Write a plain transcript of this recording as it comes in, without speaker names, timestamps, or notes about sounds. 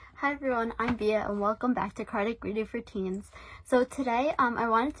Hi everyone, I'm Bia and welcome back to Kardec Radio for Teens. So today I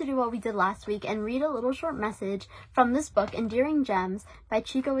wanted to do what we did last week and read a little short message from this book, Endearing Gems by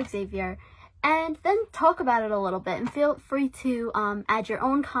Chico Xavier, and then talk about it a little bit, and feel free to add your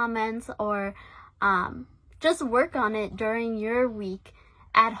own comments or just work on it during your week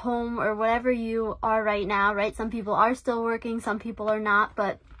at home or whatever you are right now, right? Some people are still working, some people are not,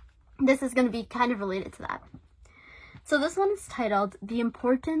 but this is going to be kind of related to that. So this one is titled, The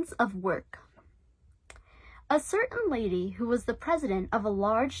Importance of Work. A certain lady who was the president of a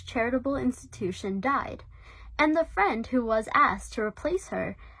large charitable institution died, and the friend who was asked to replace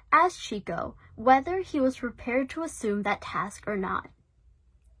her asked Chico whether he was prepared to assume that task or not.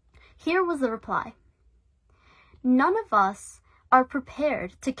 Here was the reply. None of us are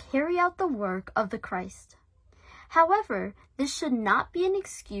prepared to carry out the work of the Christ. However, this should not be an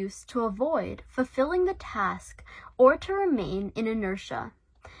excuse to avoid fulfilling the task or to remain in inertia,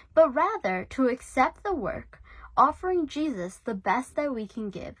 but rather to accept the work, offering Jesus the best that we can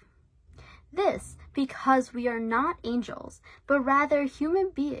give. This because we are not angels, but rather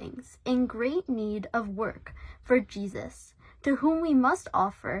human beings in great need of work for Jesus, to whom we must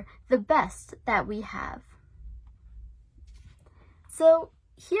offer the best that we have. So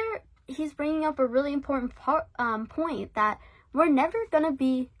here he's bringing up a really important point that we're never going to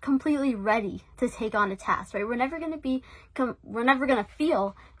be completely ready to take on a task, right? We're never going to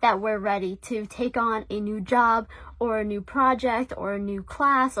feel that we're ready to take on a new job or a new project or a new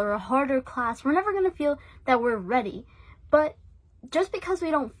class or a harder class. We're never going to feel that we're ready. But just because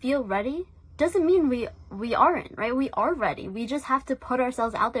we don't feel ready doesn't mean we aren't, right? We are ready. We just have to put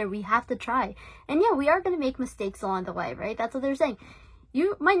ourselves out there. We have to try. And yeah, we are going to make mistakes along the way, right? That's what they're saying.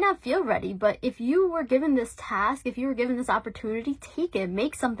 You might not feel ready, but if you were given this task, if you were given this opportunity, take it,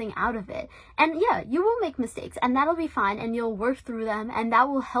 make something out of it. And yeah, you will make mistakes, and that'll be fine, and you'll work through them, and that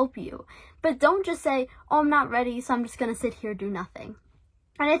will help you. But don't just say, oh, I'm not ready, so I'm just going to sit here, do nothing.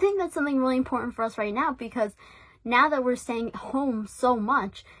 And I think that's something really important for us right now, because now that we're staying home so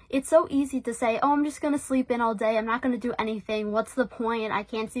much, it's so easy to say, oh, I'm just going to sleep in all day, I'm not going to do anything, what's the point, I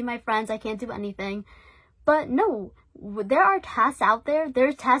can't see my friends, I can't do anything. But no, there are tasks out there.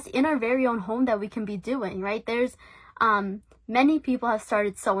 There's tasks in our very own home that we can be doing, right? There's many people have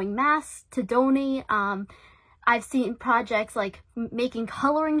started sewing masks to donate. I've seen projects like making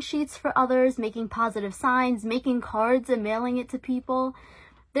coloring sheets for others, making positive signs, making cards and mailing it to people.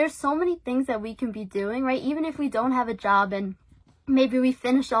 There's so many things that we can be doing, right? Even if we don't have a job and maybe we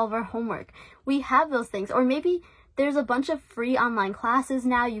finished all of our homework, we have those things. Or maybe there's a bunch of free online classes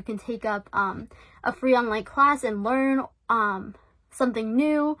now. You can take up a free online class and learn something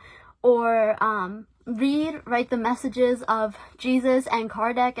new, or write the messages of Jesus and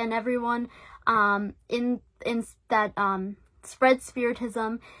Kardec and everyone in that spread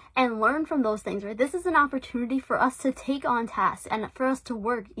spiritism, and learn from those things, right? This is an opportunity for us to take on tasks and for us to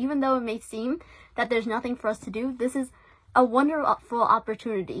work. Even though it may seem that there's nothing for us to do, this is a wonderful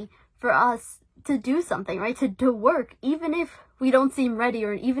opportunity for us to do something, right? To work, even if we don't seem ready,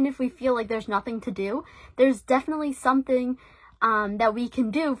 or even if we feel like there's nothing to do, there's definitely something that we can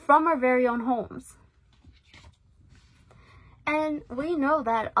do from our very own homes. And we know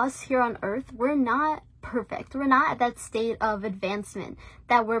that us here on earth, we're not perfect. We're not at that state of advancement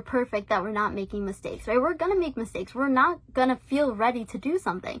that we're perfect, that we're not making mistakes, right? We're gonna make mistakes. We're not gonna feel ready to do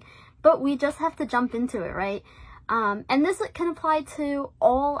something, but we just have to jump into it, right? And this can apply to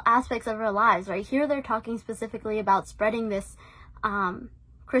all aspects of our lives, right? Here they're talking specifically about spreading this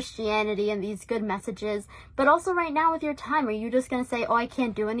Christianity and these good messages, but also right now with your time, are you just going to say, oh, I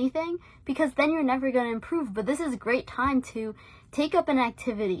can't do anything? Because then you're never going to improve. But this is a great time to take up an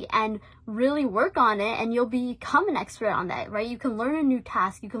activity and really work on it, and you'll become an expert on that, right? You can learn a new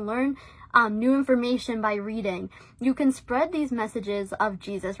task. You can learn new information by reading. You can spread these messages of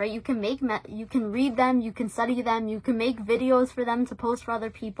Jesus, right? You can you can read them, you can study them, you can make videos for them to post for other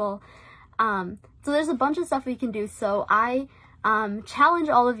people. So there's a bunch of stuff we can do. So I challenge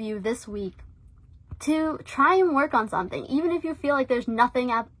all of you this week to try and work on something. Even if you feel like there's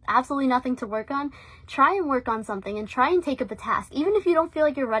absolutely nothing to work on, try and work on something and try and take up a task. Even if you don't feel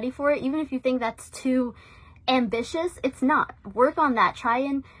like you're ready for it, even if you think that's too ambitious, it's not. Work on that. Try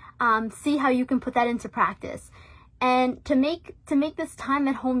and see how you can put that into practice, and to make this time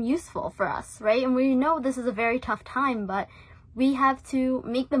at home useful for us, right? And we know this is a very tough time, but we have to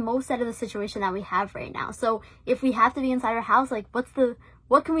make the most out of the situation that we have right now. So if we have to be inside our house, like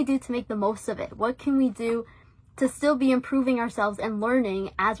what can we do to make the most of it? What can we do to still be improving ourselves and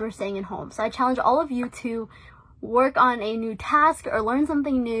learning as we're staying at home? So I challenge all of you to work on a new task or learn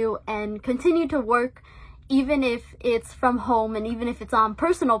something new and continue to work even if it's from home and even if it's on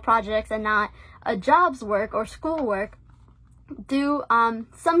personal projects and not a job's work or school work, do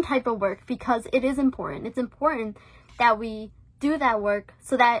some type of work, because it is important. It's important that we do that work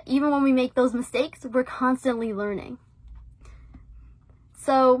so that even when we make those mistakes, we're constantly learning.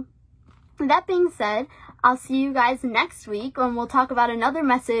 So that being said, I'll see you guys next week when we'll talk about another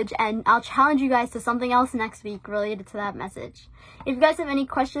message, and I'll challenge you guys to something else next week related to that message. If you guys have any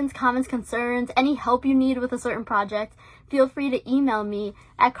questions, comments, concerns, any help you need with a certain project, feel free to email me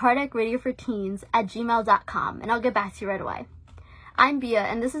at kardecradioforteens@gmail.com, and I'll get back to you right away. I'm Bia,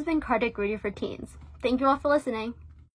 and this has been Kardec Radio for Teens. Thank you all for listening.